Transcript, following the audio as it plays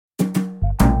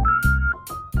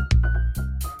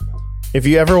If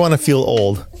you ever want to feel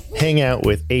old, hang out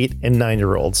with 8 and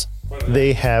 9-year-olds.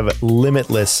 They have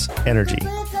limitless energy.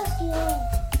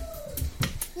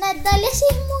 Natalia sí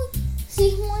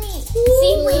es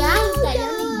muy alta.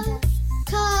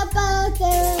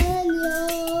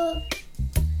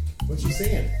 What's she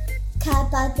singing?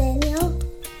 Capateño.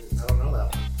 I don't know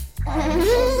that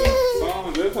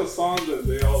one. There's a song that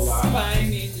they all laugh. A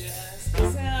mí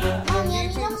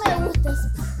no me gusta.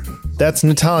 That's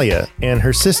Natalia and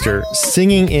her sister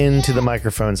singing into the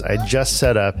microphones I just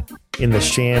set up in the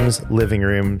Shams living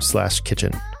room /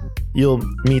 kitchen. You'll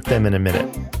meet them in a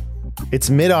minute.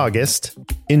 It's mid-August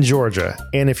in Georgia,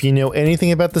 and if you know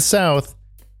anything about the South,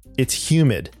 it's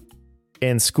humid,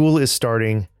 and school is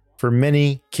starting for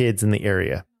many kids in the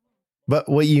area. But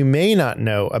what you may not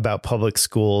know about public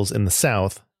schools in the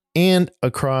South and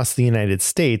across the United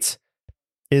States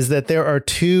is that there are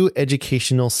 2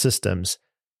 educational systems: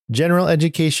 general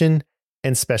education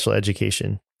and special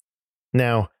education.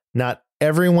 Now, not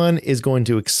everyone is going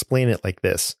to explain it like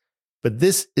this, but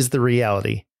this is the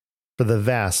reality for the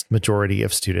vast majority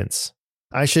of students.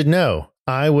 I should know,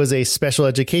 I was a special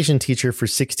education teacher for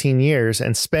 16 years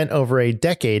and spent over a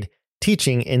decade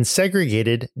teaching in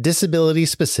segregated,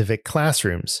 disability-specific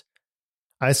classrooms.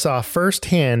 I saw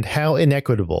firsthand how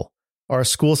inequitable our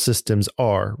school systems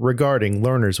are regarding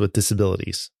learners with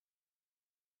disabilities.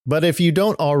 But if you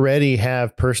don't already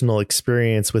have personal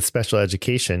experience with special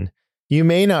education, you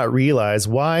may not realize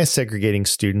why segregating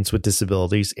students with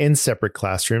disabilities in separate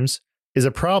classrooms is a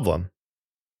problem.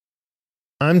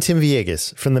 I'm Tim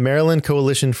Villegas from the Maryland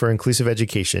Coalition for Inclusive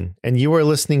Education, and you are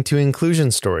listening to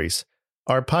Inclusion Stories,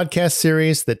 our podcast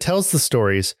series that tells the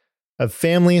stories of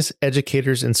families,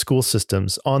 educators, and school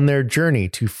systems on their journey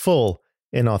to full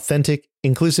and authentic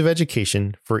inclusive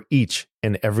education for each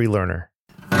and every learner.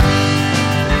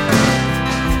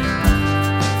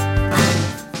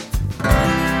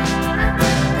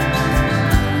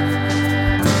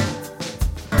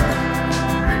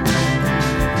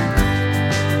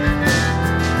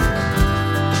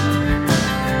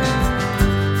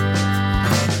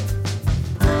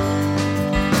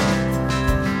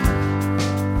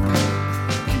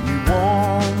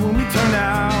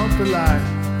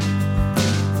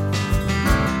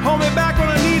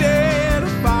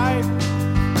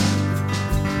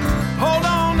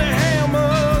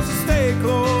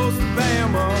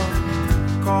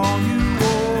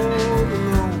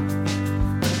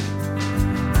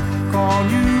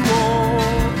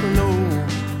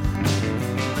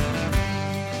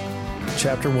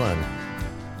 Chapter 1.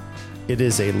 It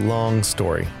is a long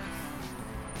story.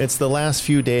 It's the last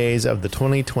few days of the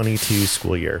 2022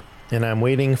 school year, and I'm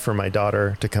waiting for my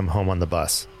daughter to come home on the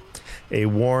bus. A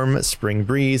warm spring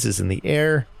breeze is in the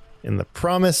air, and the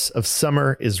promise of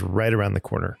summer is right around the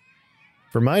corner.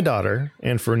 For my daughter,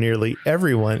 and for nearly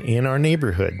everyone in our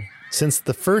neighborhood, since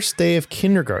the first day of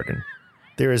kindergarten,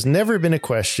 there has never been a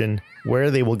question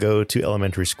where they will go to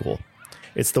elementary school.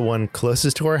 It's the one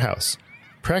closest to our house,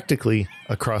 practically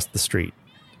across the street.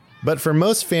 But for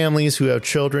most families who have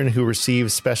children who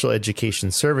receive special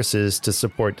education services to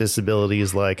support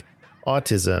disabilities like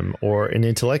autism or an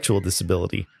intellectual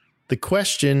disability, the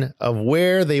question of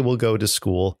where they will go to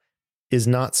school is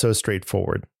not so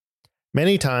straightforward.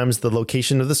 Many times, the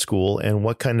location of the school and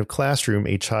what kind of classroom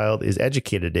a child is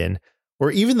educated in,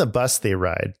 or even the bus they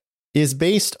ride, is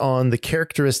based on the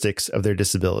characteristics of their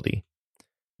disability.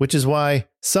 Which is why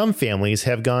some families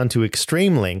have gone to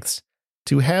extreme lengths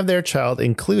to have their child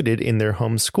included in their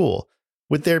home school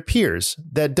with their peers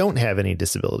that don't have any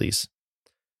disabilities.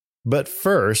 But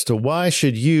first, why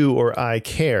should you or I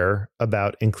care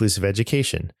about inclusive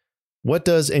education? What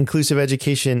does inclusive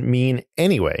education mean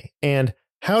anyway? And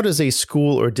how does a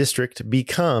school or district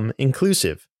become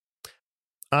inclusive?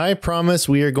 I promise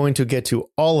we are going to get to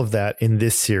all of that in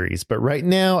this series, but right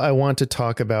now I want to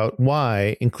talk about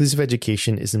why inclusive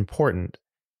education is important.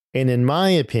 And in my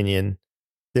opinion,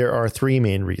 there are 3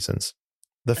 main reasons.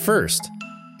 The first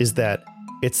is that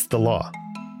it's the law.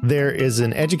 There is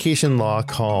an education law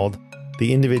called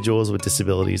the Individuals with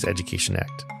Disabilities Education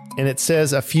Act, and it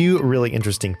says a few really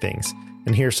interesting things,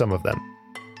 and here's some of them.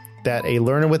 That a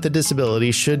learner with a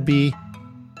disability should be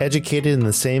educated in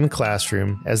the same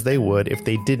classroom as they would if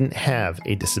they didn't have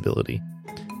a disability.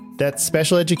 That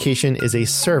special education is a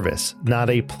service, not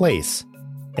a place,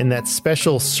 and that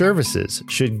special services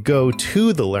should go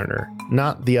to the learner,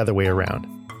 not the other way around.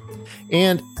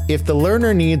 And if the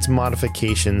learner needs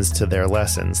modifications to their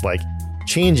lessons, like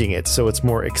changing it so it's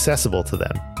more accessible to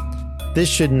them, this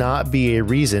should not be a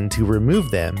reason to remove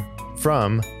them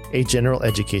from a general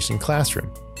education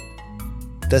classroom.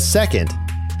 The second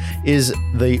is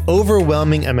the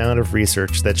overwhelming amount of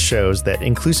research that shows that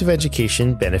inclusive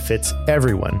education benefits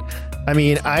everyone. I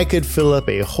mean, I could fill up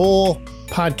a whole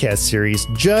podcast series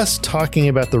just talking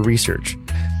about the research.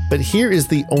 But here is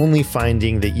the only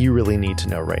finding that you really need to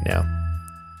know right now.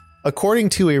 According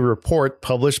to a report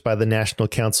published by the National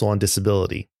Council on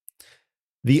Disability,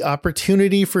 the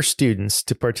opportunity for students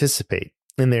to participate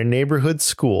in their neighborhood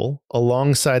school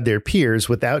alongside their peers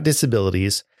without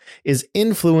disabilities is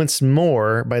influenced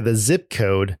more by the zip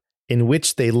code in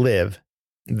which they live,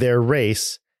 their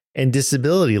race, and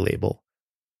disability label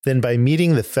than by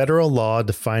meeting the federal law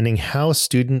defining how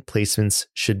student placements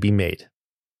should be made.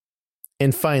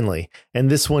 And finally,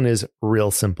 and this one is real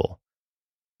simple,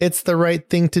 it's the right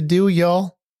thing to do,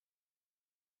 y'all.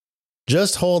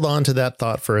 Just hold on to that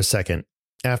thought for a second.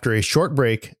 After a short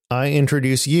break, I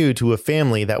introduce you to a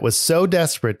family that was so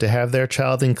desperate to have their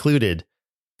child included,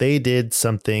 they did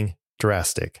something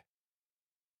drastic.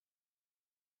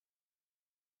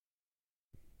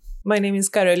 My name is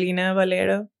Carolina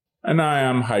Valero. And I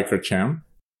am Hiker Chan.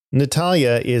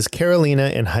 Natalia is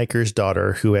Carolina and Hiker's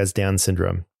daughter who has Down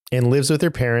syndrome and lives with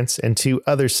her parents and two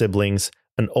other siblings,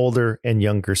 an older and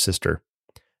younger sister.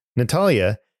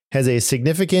 Natalia has a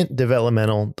significant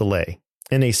developmental delay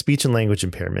and a speech and language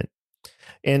impairment,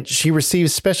 and she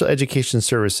receives special education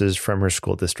services from her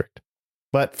school district.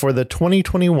 But for the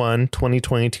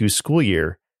 2021-2022 school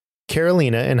year,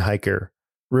 Carolina and Hiker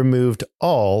removed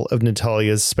all of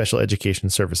Natalia's special education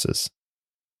services.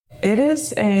 It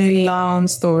is a long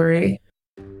story.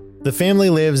 The family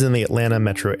lives in the Atlanta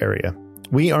metro area.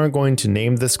 We aren't going to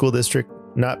name the school district,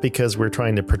 not because we're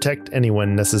trying to protect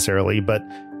anyone necessarily, but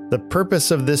the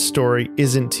purpose of this story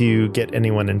isn't to get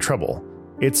anyone in trouble.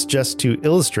 It's just to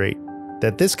illustrate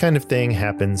that this kind of thing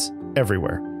happens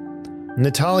everywhere.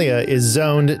 Natalia is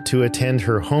zoned to attend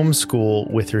her home school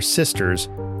with her sisters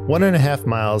 1.5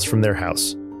 miles from their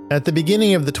house. At the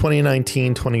beginning of the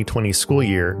 2019-2020 school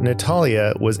year,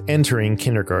 Natalia was entering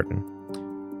kindergarten.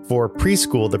 For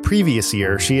preschool the previous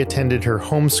year, she attended her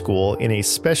home school in a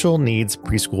special needs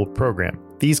preschool program.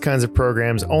 These kinds of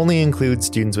programs only include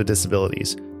students with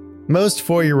disabilities. Most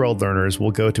 4-year-old learners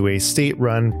will go to a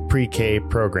state-run pre-K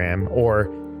program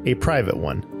or a private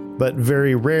one, but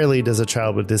very rarely does a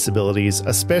child with disabilities,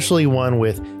 especially one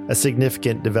with a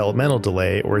significant developmental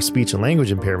delay or speech and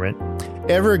language impairment,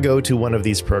 ever go to one of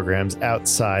these programs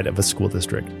outside of a school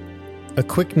district. A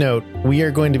quick note, we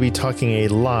are going to be talking a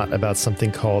lot about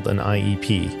something called an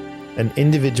IEP, an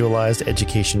Individualized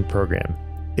Education Program.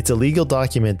 It's a legal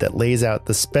document that lays out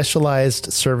the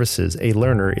specialized services a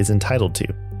learner is entitled to.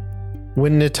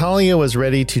 When Natalia was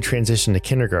ready to transition to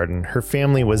kindergarten, her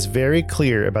family was very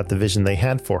clear about the vision they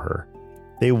had for her.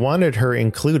 They wanted her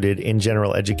included in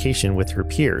general education with her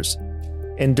peers.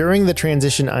 And during the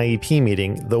transition IEP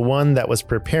meeting, the one that was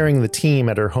preparing the team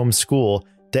at her home school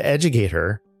to educate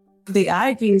her, The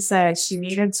IEP said she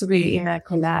needed to be in a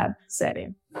collab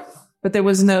setting, but there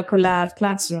was no collab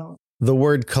classroom. the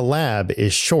word collab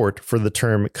is short for the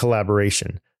term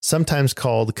collaboration, sometimes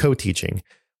called co-teaching,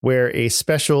 where a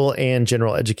special and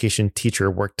general education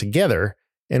teacher work together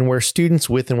and where students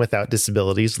with and without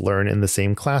disabilities learn in the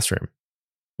same classroom.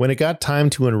 When it got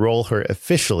time to enroll her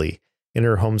officially in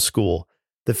her home school,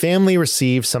 the family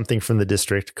received something from the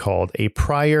district called a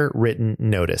prior written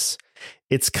notice.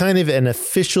 It's kind of an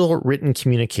official written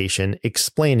communication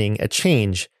explaining a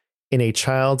change in a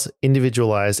child's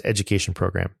individualized education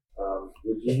program.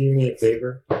 Would you do me a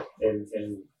favor and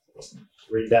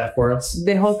read that for us?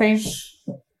 The whole thing?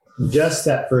 Just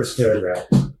that first paragraph.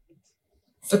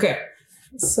 Okay.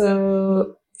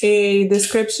 So, a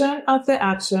description of the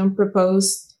action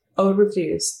proposed or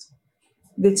refused.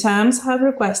 The Times have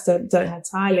requested that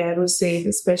Natalia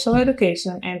receive special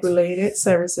education and related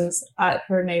services at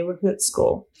her neighborhood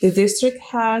school. The district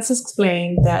has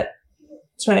explained that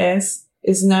Tres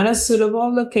is not a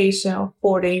suitable location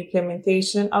for the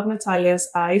implementation of Natalia's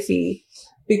IEP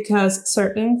because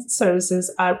certain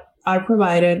services are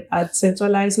provided at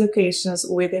centralized locations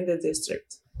within the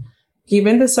district.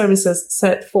 Given the services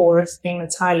set forth in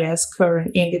Natalia's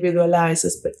current individualized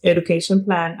education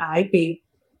plan IEP,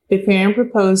 the parent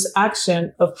proposed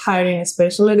action of hiring a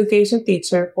special education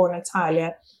teacher for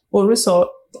Natalia will result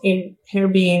in her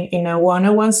being in a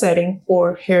one-on-one setting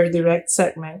for her direct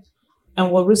segment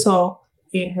and will result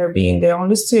in her being the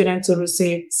only student to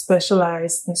receive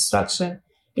specialized instruction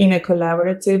in a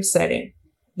collaborative setting.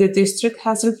 The district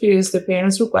has refused the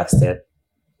parents' requested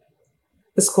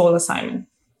school assignment.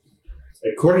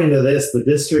 According to this, the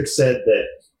district said that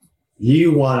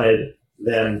you wanted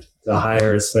them to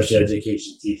hire a special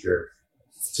education teacher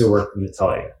to work with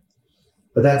Natalia.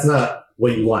 But that's not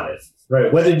what you wanted,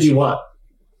 right? What did you want?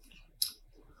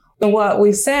 What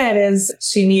we said is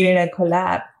she needed a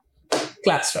collab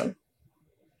classroom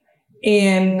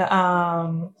in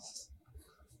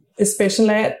special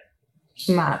ed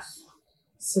math.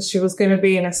 So she was going to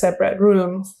be in a separate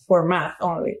room for math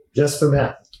only. Just for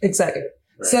math. Exactly.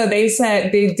 Right. So they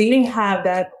said they didn't have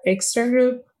that extra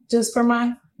group just for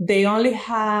math. They only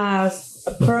have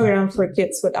a program for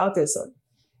kids with autism.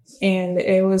 And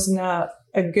it was not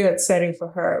a good setting for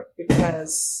her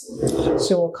because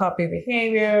she will copy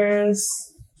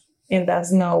behaviors, and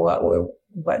that's not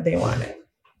what they wanted.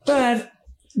 But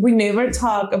we never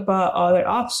talk about other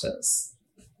options.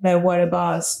 Like, what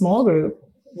about a small group?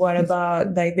 What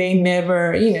about, like, they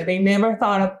never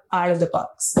thought out of the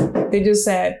box. They just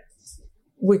said,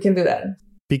 we can do that.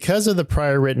 Because of the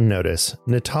prior written notice,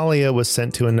 Natalia was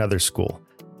sent to another school,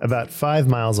 about 5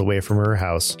 miles away from her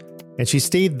house, and she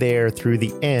stayed there through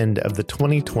the end of the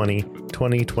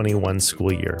 2020-2021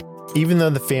 school year, even though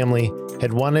the family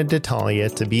had wanted Natalia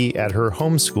to be at her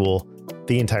home school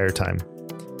the entire time.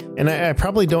 And I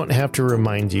probably don't have to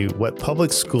remind you what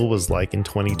public school was like in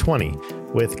 2020.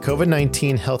 With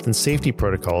COVID-19 health and safety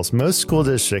protocols, most school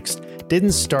districts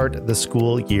didn't start the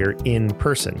school year in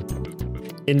person.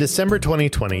 In December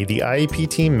 2020, the IEP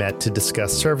team met to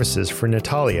discuss services for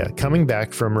Natalia coming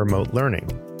back from remote learning,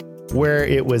 where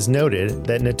it was noted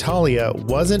that Natalia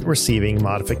wasn't receiving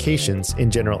modifications in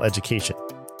general education.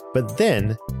 But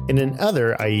then, in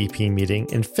another IEP meeting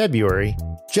in February,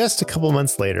 just a couple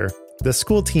months later, the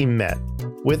school team met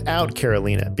without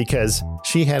Carolina because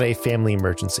she had a family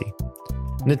emergency.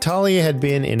 Natalia had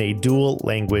been in a dual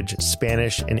language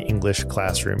Spanish and English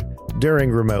classroom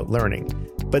during remote learning,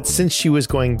 but since she was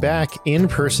going back in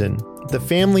person, the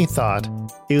family thought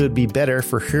it would be better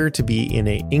for her to be in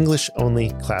an English-only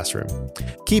classroom.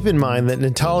 Keep in mind that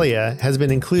Natalia has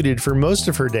been included for most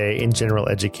of her day in general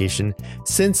education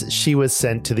since she was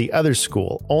sent to the other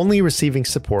school, only receiving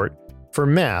support for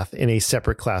math in a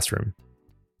separate classroom.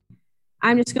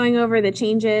 I'm just going over the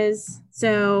changes.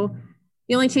 So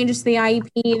the only changes to the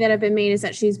IEP that have been made is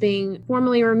that she's being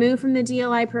formally removed from the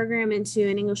DLI program into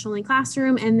an English-only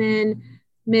classroom. And then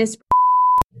Miss,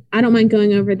 I don't mind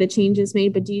going over the changes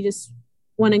made, but do you just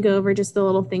want to go over just the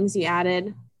little things you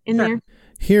added in there?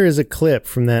 Here is a clip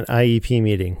from that IEP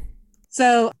meeting.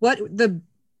 So what the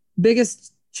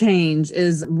biggest change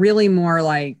is really more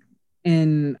like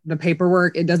in the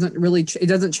paperwork. It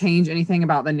doesn't change anything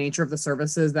about the nature of the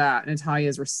services that Natalia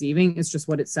is receiving. It's just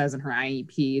what it says in her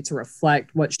IEP to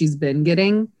reflect what she's been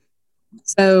getting.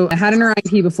 So I had in her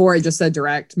IEP before, it just said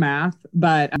direct math,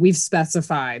 but we've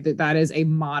specified that that is a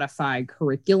modified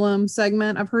curriculum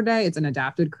segment of her day. It's an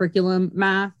adapted curriculum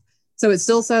math. So it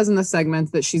still says in the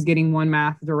segments that she's getting one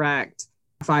math direct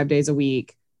 5 days a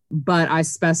week, but I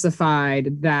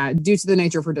specified that due to the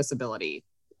nature of her disability,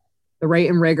 the rate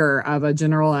and rigor of a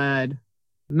general ed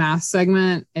math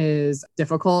segment is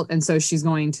difficult. And so she's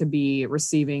going to be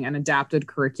receiving an adapted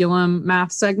curriculum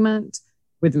math segment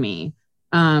with me.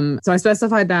 So I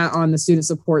specified that on the student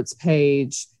supports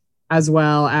page, as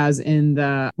well as in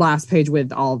the last page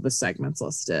with all of the segments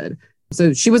listed.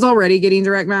 So she was already getting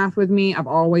direct math with me. I've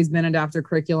always been adapted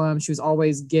curriculum. She was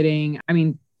always getting,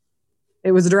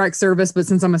 it was a direct service, but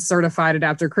since I'm a certified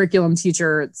adaptive curriculum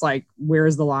teacher, it's like,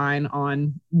 where's the line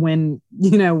on when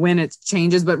it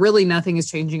changes, but really nothing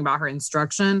is changing about her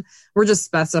instruction. We're just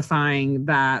specifying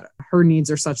that her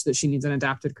needs are such that she needs an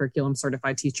adapted curriculum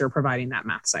certified teacher providing that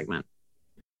math segment.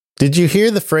 Did you hear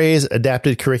the phrase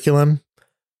adapted curriculum?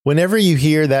 Whenever you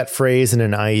hear that phrase in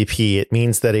an IEP, it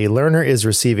means that a learner is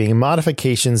receiving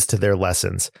modifications to their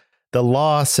lessons. The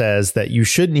law says that you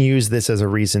shouldn't use this as a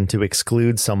reason to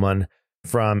exclude someone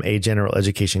from a general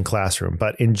education classroom.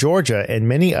 But in Georgia and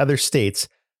many other states,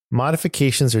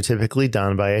 modifications are typically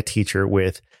done by a teacher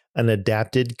with an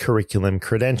adapted curriculum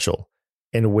credential.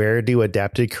 And where do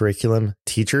adapted curriculum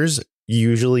teachers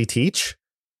usually teach?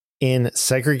 In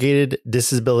segregated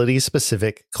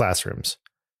disability-specific classrooms.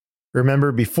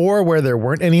 Remember before where there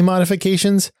weren't any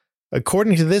modifications?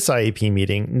 According to this IEP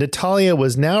meeting, Natalia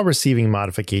was now receiving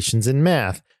modifications in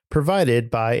math provided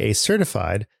by a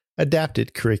certified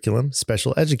adapted curriculum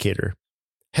special educator.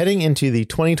 Heading into the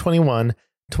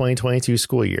 2021-2022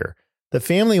 school year, the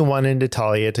family wanted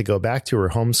Natalia to go back to her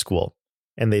home school,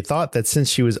 and they thought that since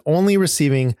she was only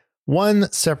receiving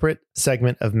one separate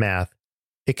segment of math,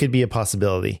 it could be a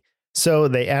possibility. So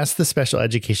they asked the special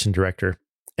education director,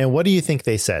 and what do you think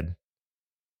they said?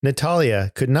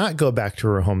 Natalia could not go back to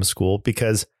her home school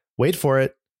because, wait for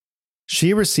it,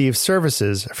 she received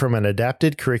services from an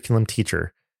adapted curriculum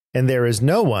teacher, and there is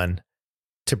no one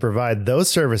to provide those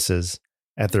services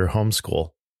at their home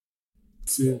school.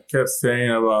 She kept saying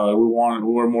about we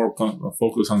were more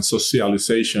focused on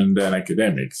socialization than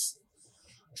academics.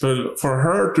 But for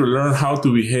her to learn how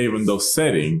to behave in those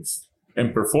settings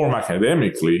and perform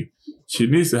academically, she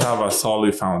needs to have a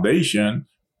solid foundation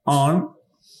on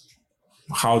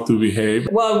how to behave.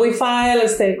 Well, we filed a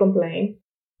state complaint.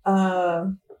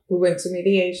 We went to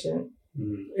mediation.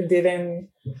 It didn't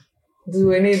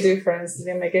do any difference.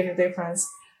 Didn't make any difference.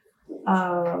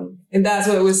 And that's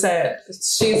what we said.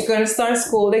 She's going to start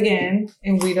school again,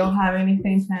 and we don't have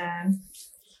anything planned.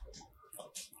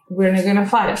 We're not going to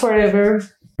fight forever.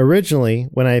 Originally,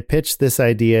 when I pitched this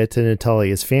idea to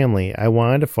Natalia's family, I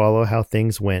wanted to follow how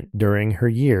things went during her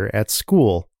year at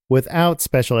school without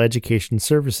special education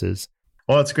services.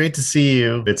 Well, it's great to see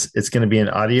you. It's going to be an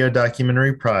audio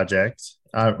documentary project.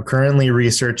 I'm currently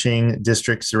researching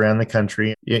districts around the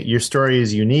country. Your story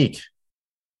is unique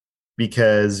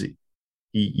because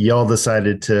y'all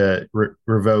decided to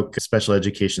revoke special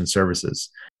education services.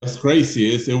 What's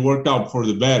crazy is it worked out for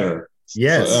the better.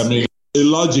 Yes. So, I mean,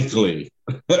 illogically.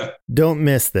 Don't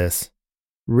miss this.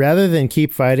 Rather than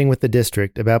keep fighting with the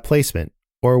district about placement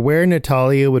or where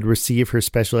Natalia would receive her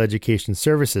special education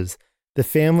services, the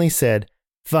family said,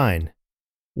 fine,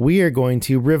 we are going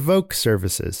to revoke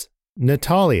services.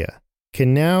 Natalia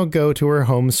can now go to her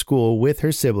home school with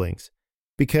her siblings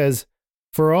because,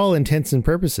 for all intents and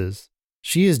purposes,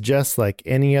 she is just like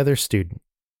any other student,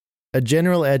 a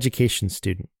general education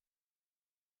student.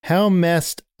 How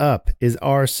messed up is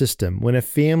our system when a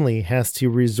family has to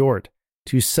resort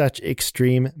to such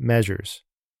extreme measures?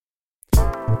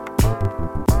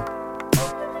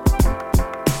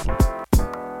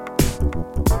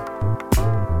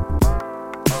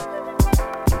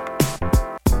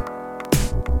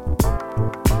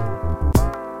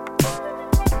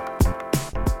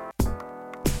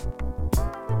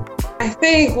 I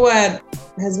think what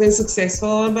has been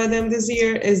successful about them this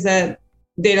year is that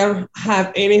they don't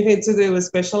have anything to do with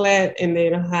special ed, and they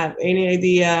don't have any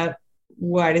idea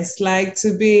what it's like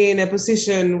to be in a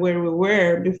position where we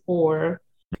were before.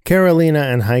 Carolina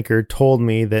and Hiker told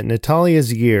me that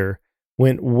Natalia's year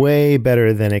went way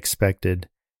better than expected,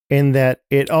 and that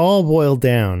it all boiled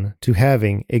down to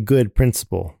having a good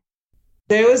principal.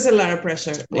 There was a lot of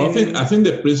pressure. I think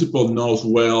the principal knows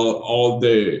well all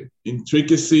the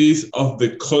intricacies of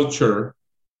the culture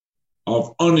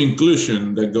of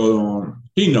uninclusion that go on.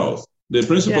 He knows. The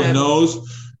principal knows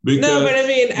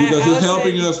because he's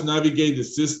helping us navigate the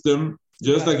system,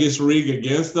 just like it's rigged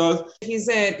against us. He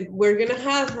said, we're going to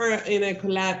have her in a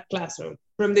collab classroom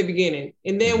from the beginning,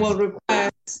 and then we'll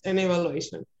request an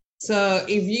evaluation. So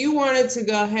if you wanted to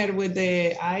go ahead with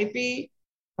the IEP,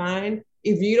 fine.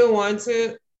 If you don't want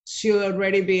to, she'll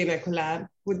already be in a collab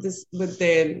with this, with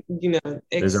the,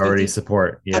 there's already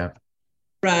support. Yeah.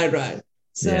 Right.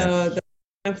 So that's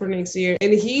plan for next year.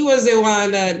 And he was the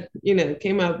one that,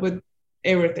 came up with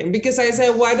everything, because I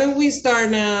said, why don't we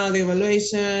start now, the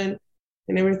evaluation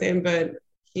and everything? But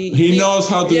he knows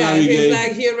how to navigate.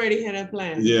 He's he already had a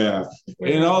plan. Yeah.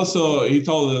 And also he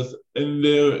told us, and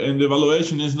the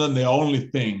evaluation is not the only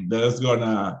thing that's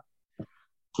gonna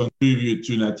contribute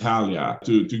to Natalia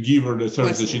to give her the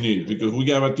services she needs, because we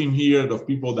have a team here of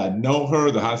people that know her,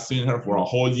 that have seen her for a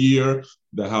whole year,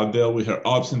 that have dealt with her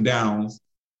ups and downs,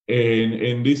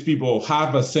 and these people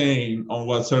have a saying on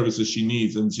what services she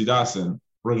needs and she doesn't,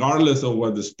 regardless of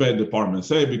what the SPED department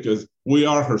say, because we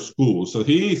are her school. So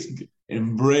he is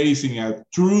embracing a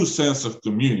true sense of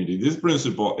community. This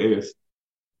principal is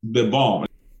the bomb.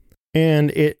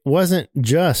 And it wasn't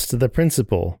just the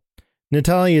principal.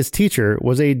 Natalia's teacher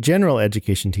was a general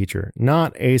education teacher,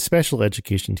 not a special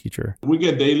education teacher. We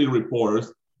get daily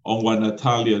reports on what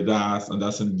Natalia does and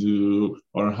doesn't do,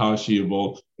 or how she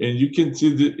evolves. And you can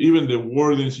see that even the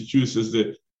wording she chooses,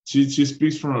 that she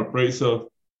speaks from a place of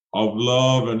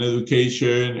love and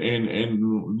education,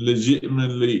 and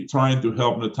legitimately trying to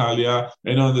help Natalia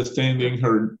and understanding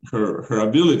her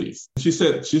abilities. She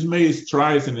said she's made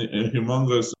strides in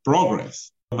humongous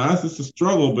progress. Math is a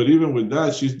struggle, but even with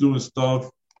that, she's doing stuff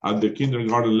at the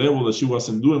kindergarten level that she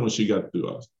wasn't doing when she got to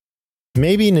us.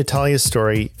 Maybe Natalia's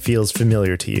story feels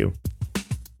familiar to you.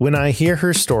 When I hear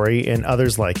her story and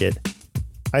others like it,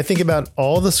 I think about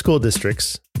all the school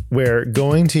districts where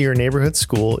going to your neighborhood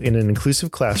school in an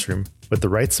inclusive classroom with the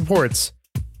right supports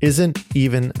isn't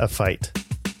even a fight.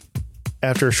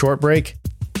 After a short break,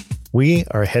 we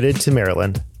are headed to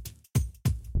Maryland.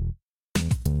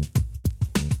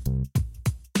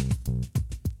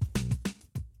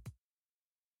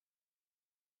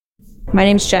 My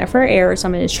name is Jennifer Ayers.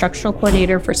 I'm an instructional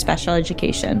coordinator for special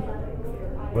education.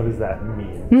 What does that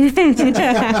mean?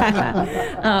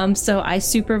 So I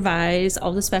supervise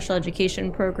all the special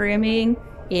education programming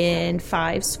in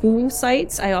 5 school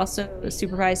sites. I also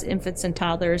supervise infants and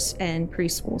toddlers and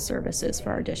preschool services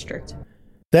for our district.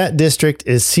 That district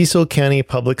is Cecil County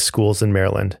Public Schools in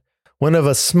Maryland, one of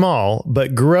a small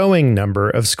but growing number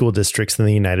of school districts in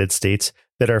the United States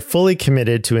that are fully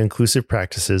committed to inclusive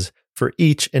practices for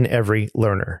each and every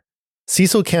learner.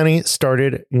 Cecil County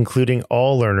started including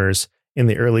all learners in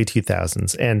the early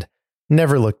 2000s and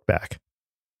never looked back.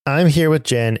 I'm here with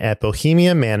Jen at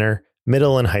Bohemia Manor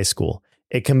Middle and High School,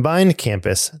 a combined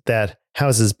campus that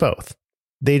houses both.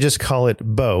 They just call it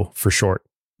BO for short.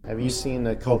 Have you seen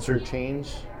a culture change,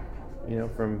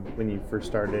 from when you first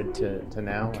started to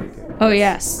now? Oh,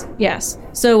 yes.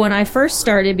 So when I first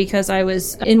started, because I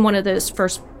was in one of those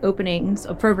first openings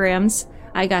of programs,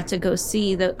 I got to go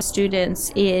see the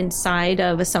students inside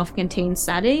of a self-contained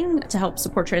setting to help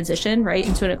support transition, right,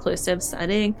 into an inclusive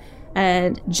setting.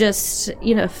 And just,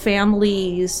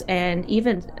 families and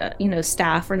even,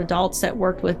 staff and adults that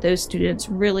worked with those students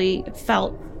really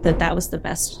felt that that was the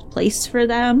best place for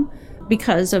them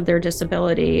because of their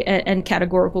disability, and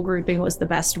categorical grouping was the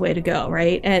best way to go,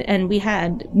 right? And we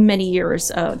had many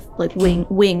years of like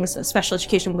wings, special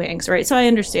education wings, right? So I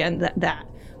understand that.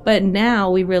 But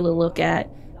now we really look at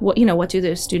what do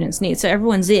those students need? So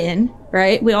everyone's in,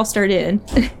 right? We all start in.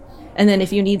 And then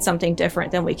if you need something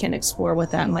different, then we can explore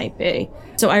what that might be.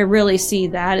 So I really see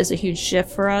that as a huge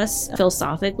shift for us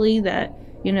philosophically, that,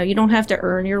 you don't have to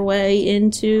earn your way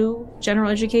into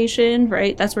general education,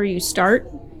 right? That's where you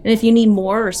start. And if you need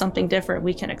more or something different,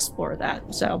 we can explore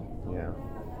that. So, yeah.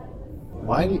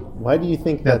 Why do you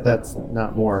think that that's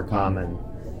not more common?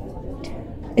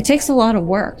 It takes a lot of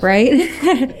work, right?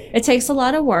 It takes a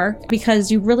lot of work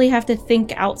because you really have to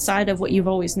think outside of what you've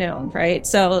always known, right?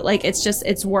 So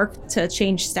it's work to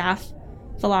change staff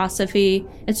philosophy.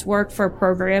 It's work for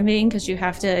programming because you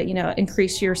have to,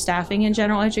 increase your staffing in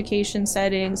general education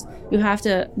settings. You have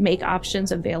to make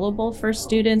options available for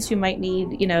students who might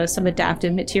need, some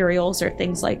adaptive materials or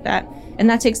things like that. And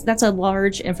that's a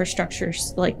large infrastructure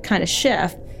kind of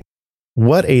shift.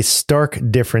 What a stark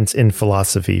difference in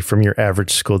philosophy from your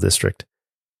average school district.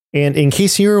 And in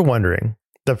case you were wondering,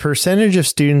 the percentage of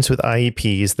students with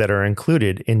IEPs that are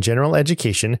included in general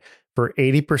education for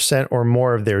 80% or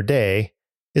more of their day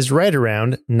is right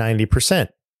around 90%.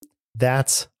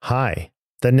 That's high.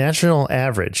 The national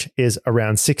average is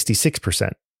around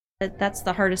 66%. That's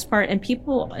the hardest part. And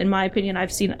people, in my opinion, I've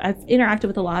interacted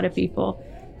with a lot of people.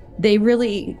 They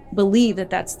really believe that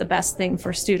that's the best thing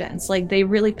for students. Like they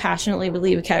really passionately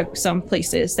believe some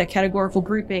places that categorical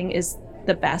grouping is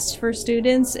the best for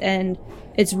students. And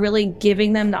it's really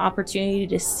giving them the opportunity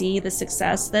to see the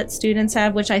success that students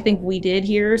have, which I think we did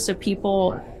here. So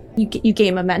people, you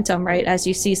gain momentum, right? As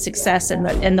you see success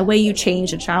and the way you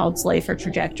change a child's life or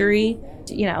trajectory,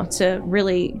 to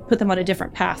really put them on a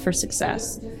different path for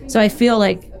success. So I feel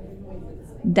like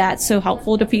that's so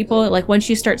helpful to people. Like once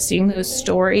you start seeing those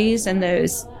stories and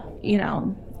those,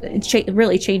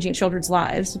 really changing children's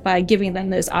lives by giving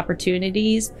them those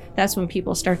opportunities, that's when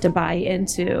people start to buy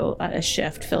into a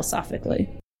shift philosophically.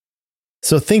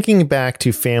 So thinking back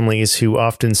to families who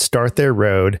often start their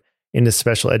road into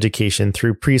special education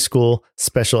through preschool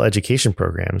special education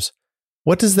programs,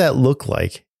 what does that look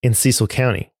like in Cecil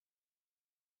County?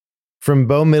 From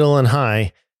Bow Middle and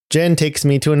High, Jen takes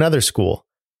me to another school,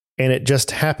 and it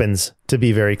just happens to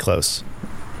be very close.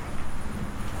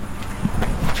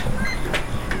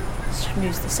 Should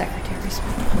use the secretary's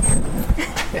phone.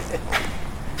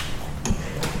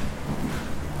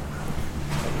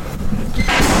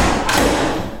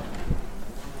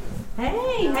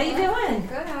 Hey, how you doing?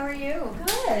 Good, how are you?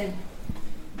 Good.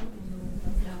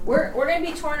 We're going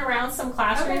to be touring around some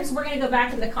classrooms. Okay. We're going to go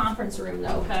back in the conference room,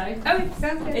 though, okay? Okay,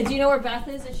 sounds good. Do you know where Beth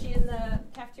is? Is she in the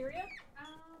cafeteria?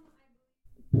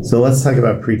 So let's talk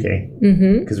about pre-K,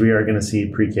 because we are going to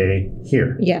see pre-K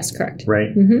here. Yes, correct. Right?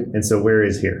 Mm-hmm. And so where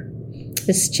is here?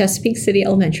 This is Chesapeake City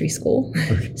Elementary School.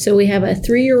 So we have a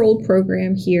 3-year-old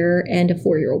program here and a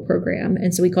 4-year-old program.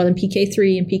 And so we call them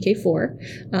PK3 and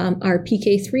PK4. Our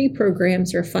PK3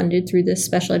 programs are funded through the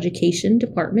special education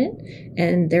department,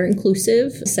 and they're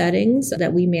inclusive settings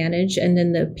that we manage. And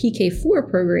then the PK4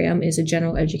 program is a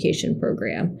general education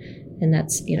program, and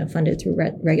that's funded through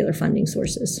regular funding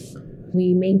sources.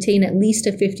 We maintain at least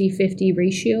a 50-50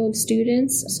 ratio of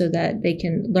students so that they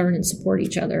can learn and support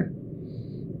each other.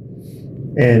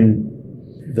 And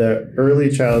the early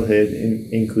childhood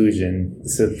inclusion,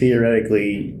 so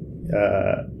theoretically,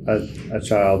 a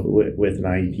child with an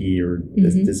IEP or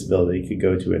disability could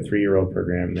go to a 3-year-old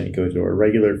program, then go to a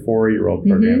regular 4-year-old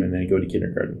program, and then go to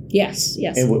kindergarten. Yes.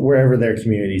 And wherever their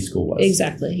community school was.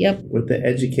 Exactly. Yep. With the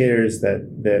educators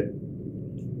that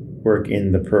work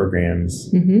in the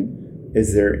programs,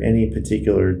 is there any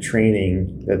particular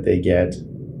training that they get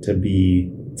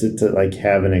to like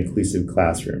have an inclusive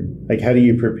classroom? Like, how do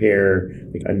you prepare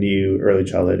like a new early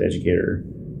childhood educator?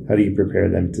 How do you prepare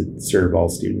them to serve all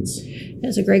students?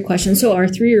 That's a great question. So our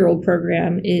 3-year-old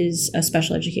program is a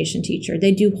special education teacher.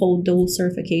 They do hold dual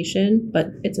certification,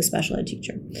 but it's a special ed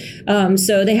teacher.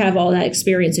 So they have all that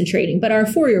experience and training. But our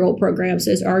 4-year-old programs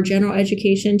is our general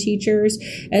education teachers.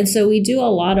 And so we do a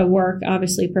lot of work,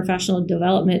 obviously professional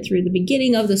development through the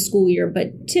beginning of the school year.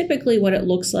 But typically what it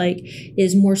looks like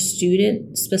is more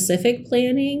student specific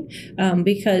planning,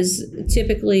 because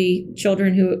typically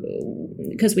children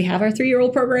because we have our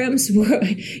 3-year-old programs,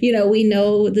 we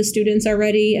know the students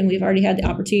already, and we've already had the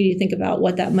opportunity to think about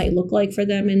what that might look like for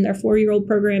them in their 4-year-old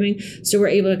programming. So we're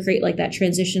able to create like that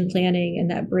transition planning and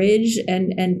that bridge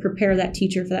and prepare that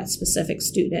teacher for that specific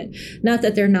student. Not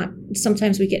that they're not,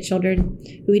 sometimes we get children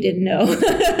who we didn't know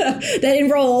that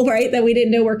enroll, right? That we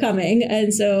didn't know were coming.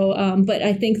 And so, but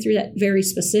I think through that very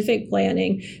specific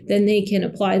planning, then they can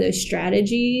apply those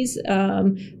strategies,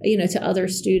 to other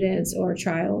students or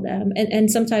trial them. And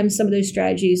sometimes some of those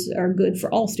strategies are good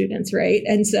for all students, right?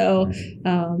 And so,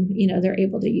 they're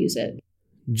able to use it.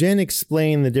 Jen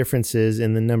explained the differences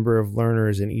in the number of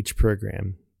learners in each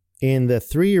program. In the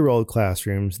 3-year-old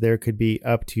classrooms, there could be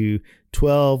up to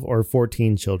 12 or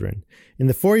 14 children. In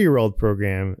the 4-year-old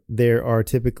program, there are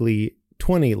typically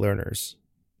 20 learners.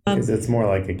 Because it's more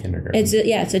like a kindergarten. It's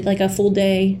like a full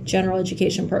day general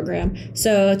education program.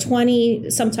 So 20,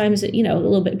 sometimes, a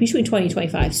little bit between 20 and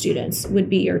 25 students would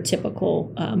be your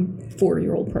typical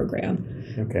 4-year-old program.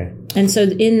 Okay. And so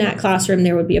in that classroom,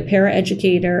 there would be a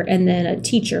paraeducator and then a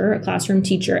teacher, a classroom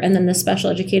teacher, and then the special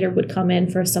educator would come in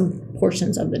for some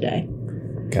portions of the day.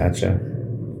 Gotcha.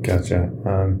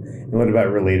 And what about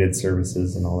related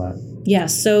services and all that?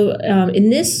 Yes. So in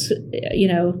this,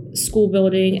 school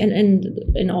building and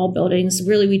in all buildings,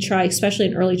 really we try, especially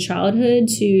in early childhood,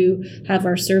 to have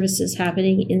our services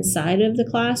happening inside of the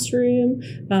classroom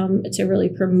to really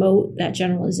promote that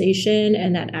generalization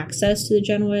and that access to the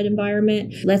general ed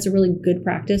environment. That's a really good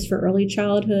practice for early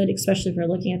childhood, especially if we're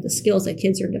looking at the skills that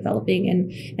kids are developing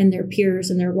and their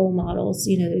peers and their role models.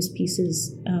 Those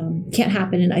pieces can't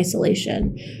happen in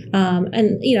isolation.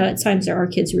 At times there are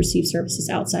kids who receive services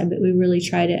outside, but we really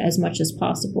try to, as much as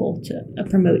possible, to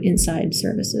promote inside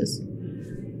services.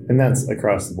 And that's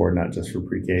across the board, not just for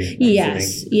pre-K.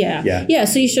 Yes. Yeah.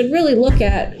 So you should really look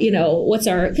at,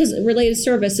 because related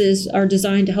services are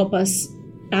designed to help us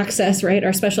access, right,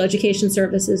 our special education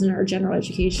services in our general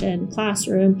education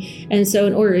classroom. And so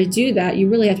in order to do that, you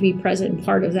really have to be present and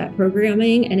part of that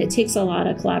programming. And it takes a lot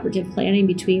of collaborative planning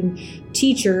between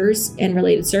teachers and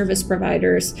related service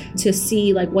providers to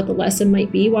see like what the lesson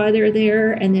might be while they're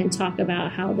there, and then talk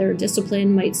about how their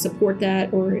discipline might support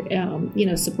that or,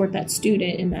 support that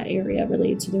student in that area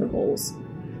related to their goals.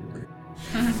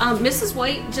 Mrs.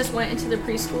 White just went into the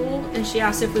preschool and she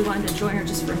asked if we wanted to join her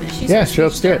just for a minute. She's show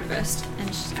up, do it. And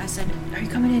I said, "Are you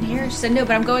coming in here?" She said, "No,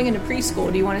 but I'm going into preschool.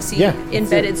 Do you want to see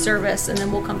embedded service?" And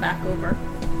then we'll come back over.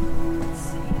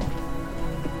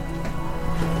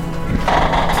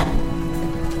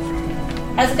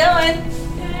 How's it going?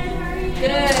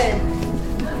 Good.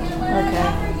 Okay.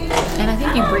 And I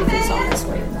think you breathe this on this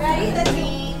way.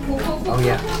 Oh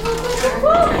yeah.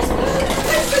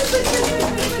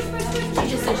 She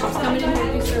just said she's coming in here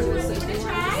to do service, so they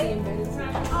want to see embedded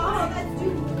service.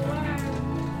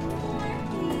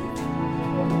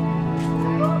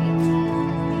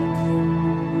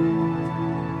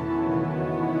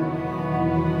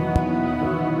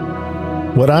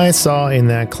 What I saw in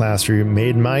that classroom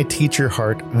made my teacher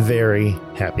heart very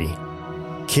happy.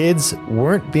 Kids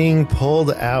weren't being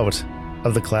pulled out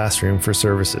of the classroom for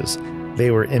services.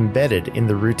 They were embedded in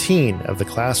the routine of the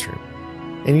classroom.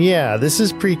 And yeah, this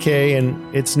is pre-K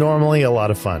and it's normally a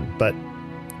lot of fun, but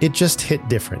it just hit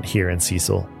different here in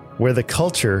Cecil, where the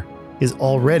culture is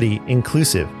already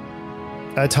inclusive.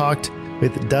 I talked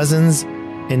with dozens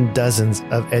and dozens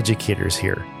of educators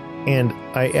here, and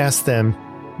I asked them,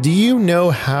 do you know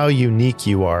how unique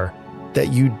you are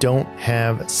that you don't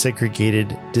have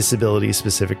segregated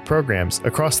disability-specific programs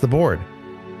across the board?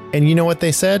 And you know what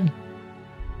they said?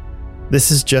 This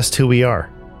is just who we are.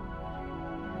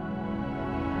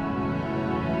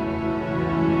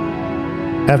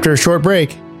 After a short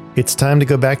break, it's time to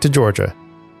go back to Georgia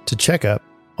to check up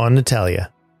on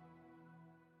Natalia.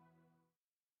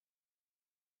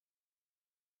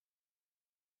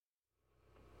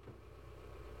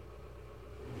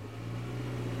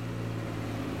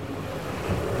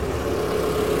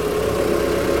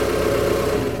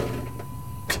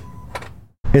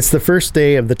 It's the first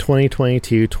day of the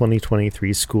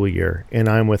 2022-2023 school year, and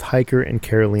I'm with Hiker and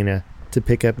Carolina to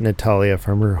pick up Natalia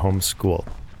from her home school.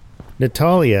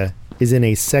 Natalia is in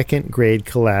a second grade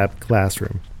collab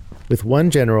classroom with one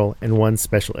general and one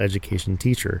special education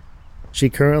teacher. She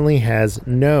currently has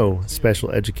no special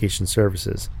education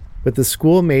services, but the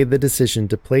school made the decision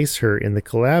to place her in the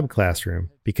collab classroom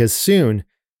because soon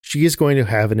she is going to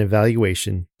have an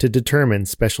evaluation to determine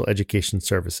special education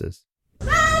services.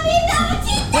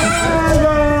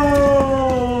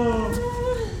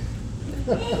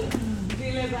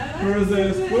 Where's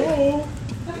the school?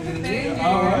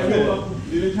 All right.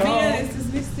 This is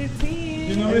Mr. T.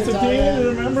 You know Mr. T? You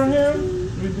remember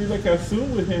him? We did like a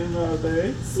Zoom with him the other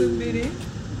day. Zoom meeting.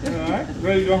 All right.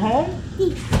 Ready to go home?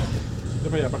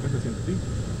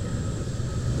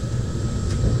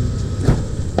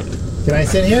 Can I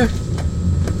sit here?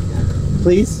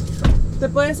 Please? ¿Te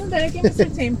puedes sentar aquí,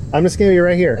 Mr. Tim? I'm just going to be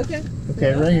right here. Okay.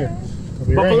 Okay, right here. I'll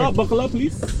be right here. Buckle up,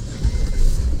 please.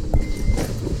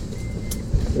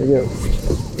 There you go.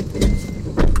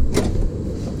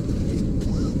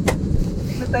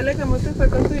 Natalia, ¿cómo te fue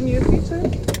con tu new teacher?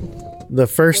 The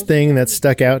first thing that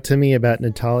stuck out to me about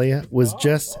Natalia was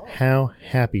just how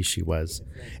happy she was.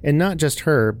 And not just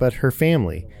her, but her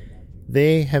family.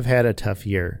 They have had a tough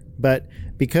year, but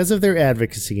because of their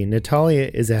advocacy, Natalia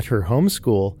is at her home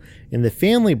school, and the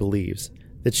family believes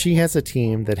that she has a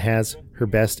team that has her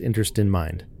best interest in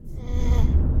mind.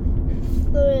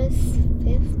 First,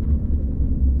 fifth.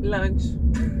 Lunch.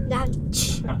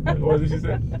 What did she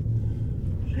say?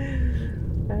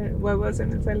 What was it,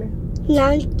 Natalia?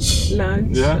 Lunch.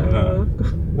 Lunch. Yeah.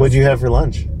 What'd you have for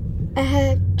lunch? I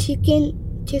had chicken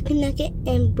nugget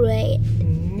and bread.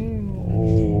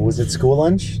 Oh, was it school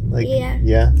lunch? Yeah.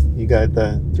 Yeah. You got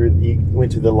you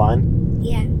went through the line?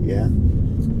 Yeah. Yeah.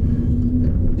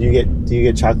 Do you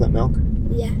get chocolate milk?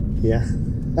 Yeah. Yeah.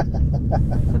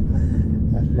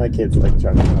 My kids like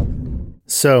chocolate milk.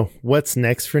 So, what's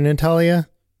next for Natalia?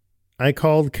 I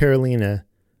called Carolina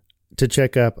to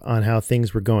check up on how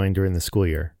things were going during the school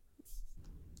year.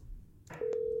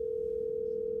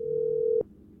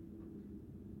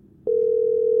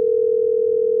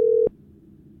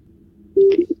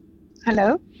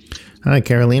 Hello. Hi,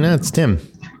 Carolina. It's Tim.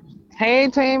 Hey,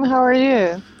 Tim. How are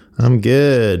you? I'm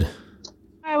good.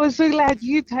 I was so glad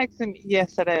you texted me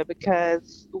yesterday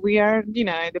because we are, in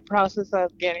the process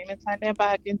of getting Natalia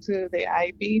back into the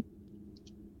IB.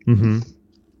 Mm-hmm.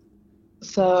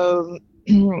 So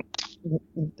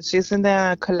she's in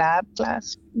the collab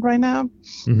class right now.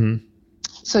 Mm-hmm.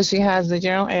 So she has the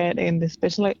general ed and the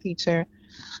special ed teacher.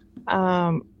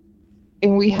 And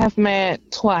we have met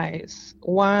twice.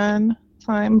 One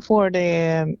time for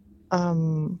the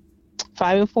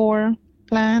 504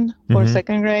 plan for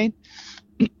second grade.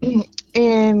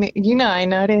 And, I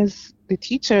noticed the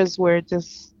teachers were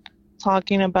just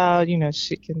talking about,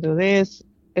 she can do this.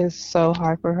 It's so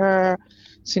hard for her.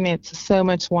 She needs so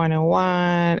much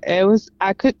one-on-one.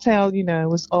 I could tell, it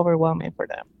was overwhelming for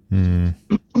them.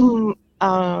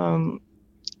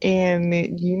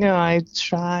 And, I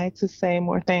tried to say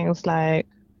more things like,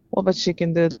 well, but she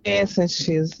can do this, and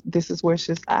this is where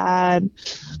she's at.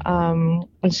 And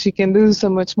she can do so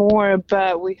much more,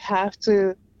 but we have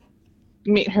to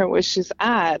meet her where she's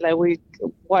at. Like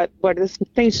what the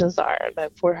expectations are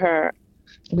like for her.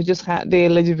 We just had the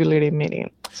eligibility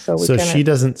meeting. So she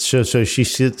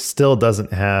still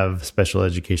doesn't have special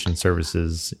education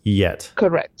services yet.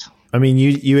 Correct. I mean,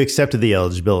 you accepted the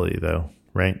eligibility though,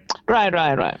 right?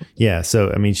 Right. Yeah.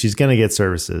 So, I mean, she's going to get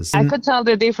services. I could tell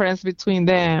the difference between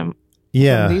them.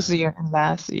 Yeah. This year and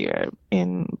last year.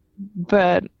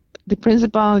 But the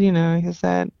principal, he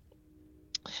said,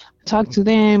 talk to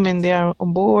them and they are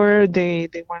on board. They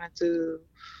want to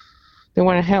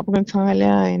help Natalia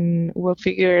and we'll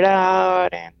figure it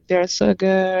out, and they're so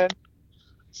good.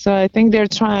 So I think they're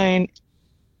trying,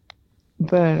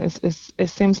 but it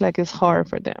seems like it's hard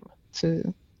for them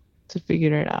to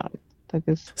figure it out.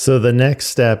 So the next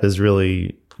step is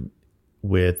really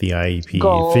with the IEP,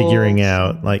 goals. figuring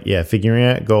out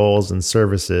goals and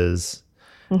services,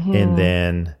 and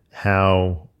then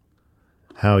how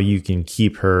you can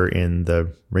keep her in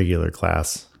the regular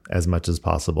class as much as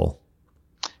possible.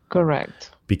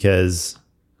 Correct. Because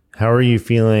how are you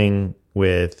feeling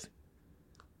with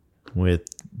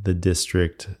the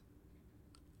district?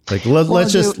 Like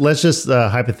let's just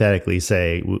hypothetically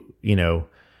say, you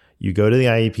go to the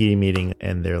IEP meeting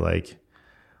and they're like,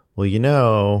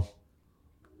 well,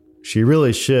 she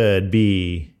really should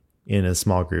be in a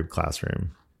small group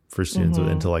classroom for students with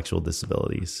intellectual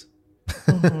disabilities.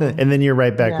 And then you're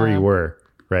right back where you were.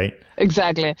 right?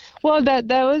 Exactly. Well, that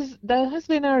has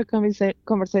been our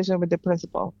conversation with the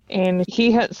principal, and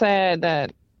he had said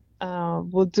that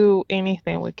we'll do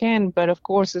anything we can, but of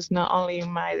course it's not only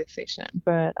my decision,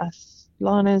 but as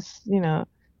long as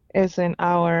it's in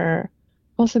our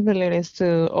possibilities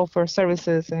to offer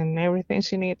services and everything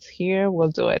she needs here, we'll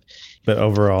do it. But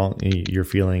overall, you're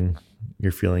feeling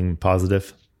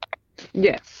positive?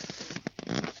 Yes.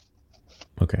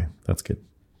 Okay, that's good.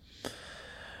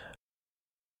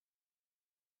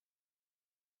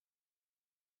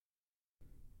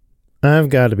 I've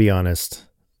got to be honest.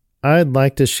 I'd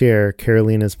like to share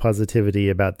Carolina's positivity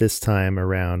about this time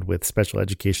around with special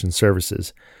education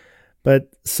services,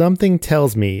 but something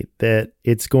tells me that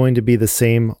it's going to be the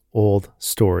same old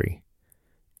story.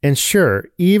 And sure,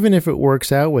 even if it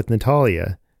works out with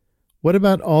Natalia, what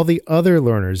about all the other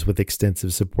learners with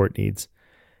extensive support needs?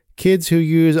 Kids who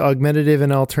use augmentative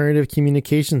and alternative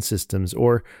communication systems,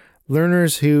 or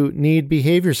learners who need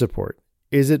behavior support.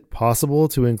 Is it possible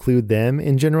to include them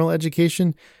in general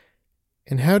education?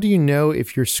 And how do you know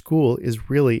if your school is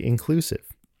really inclusive?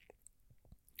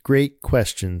 Great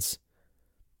questions.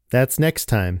 That's next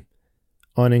time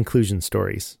on Inclusion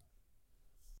Stories.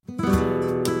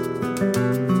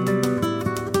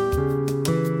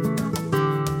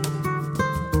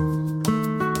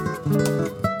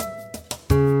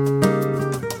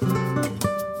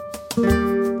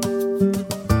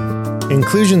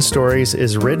 Inclusion Stories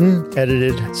is written,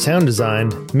 edited, sound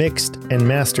designed, mixed, and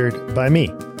mastered by me,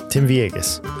 Tim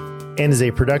Villegas, and is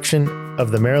a production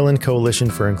of the Maryland Coalition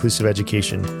for Inclusive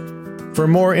Education. For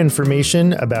more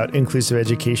information about inclusive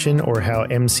education or how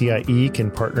MCIE can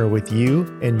partner with you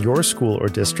and your school or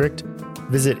district,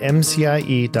 visit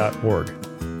mcie.org.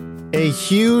 A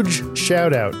huge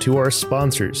shout out to our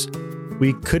sponsors.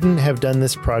 We couldn't have done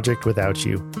this project without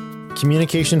you.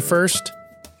 Communication First,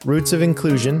 Roots of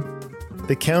Inclusion,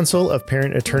 the Council of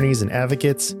Parent Attorneys and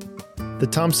Advocates, the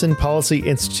Thompson Policy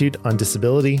Institute on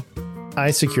Disability,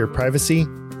 iSecure Privacy,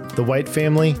 the White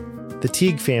Family, the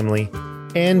Teague Family,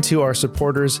 and to our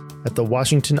supporters at the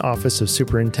Washington Office of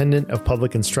Superintendent of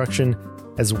Public Instruction,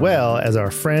 as well as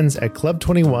our friends at Club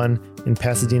 21 in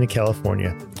Pasadena,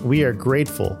 California. We are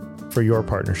grateful for your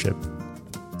partnership.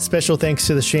 Special thanks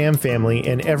to the Sham family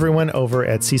and everyone over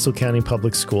at Cecil County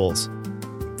Public Schools.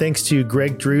 Thanks to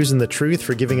Greg Drews and The Truth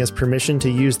for giving us permission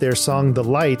to use their song The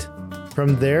Light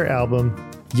from their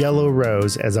album Yellow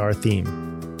Rose as our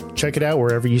theme. Check it out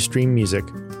wherever you stream music.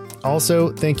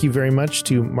 Also, thank you very much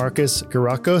to Marcus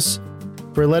Garakos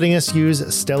for letting us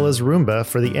use Stella's Roomba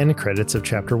for the end credits of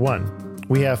Chapter 1.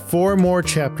 We have 4 more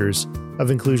chapters of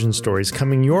Inclusion Stories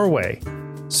coming your way,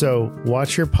 so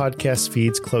watch your podcast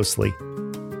feeds closely.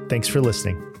 Thanks for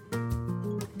listening.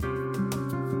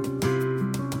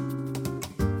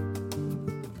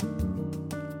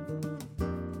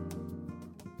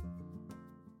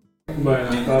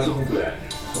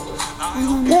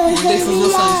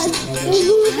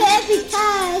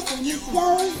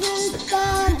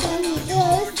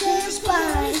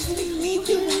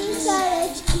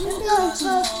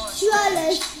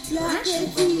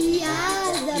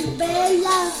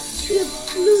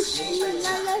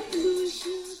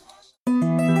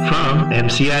 From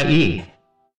MCIE.